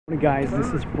Hey guys, this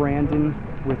is Brandon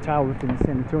with Tile Roofing in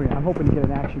San Antonio. I'm hoping to get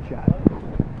an action shot.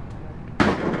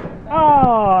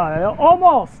 Oh,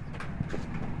 almost.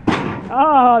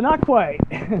 Oh, not quite.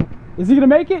 Is he gonna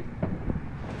make it?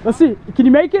 Let's see. Can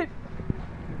you make it?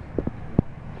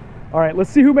 All right, let's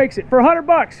see who makes it. For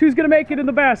 $100, who's gonna make it in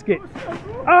the basket?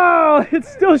 Oh, it's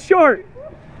still short.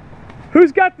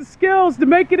 Who's got the skills to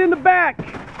make it in the back?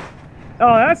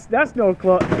 Oh, that's no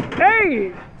close.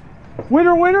 Hey!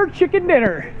 Winner, winner, chicken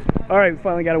dinner. All right, we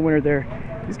finally got a winner there.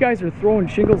 These guys are throwing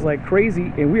shingles like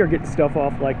crazy, and we are getting stuff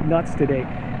off like nuts today.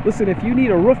 Listen, if you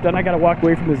need a roof done, I got to walk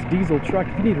away from this diesel truck.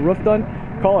 If you need a roof done,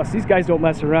 call us. These guys don't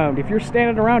mess around. If you're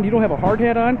standing around, you don't have a hard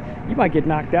hat on, you might get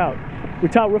knocked out.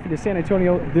 With Tile Roofing in San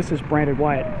Antonio, this is Brandon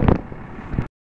Wyatt.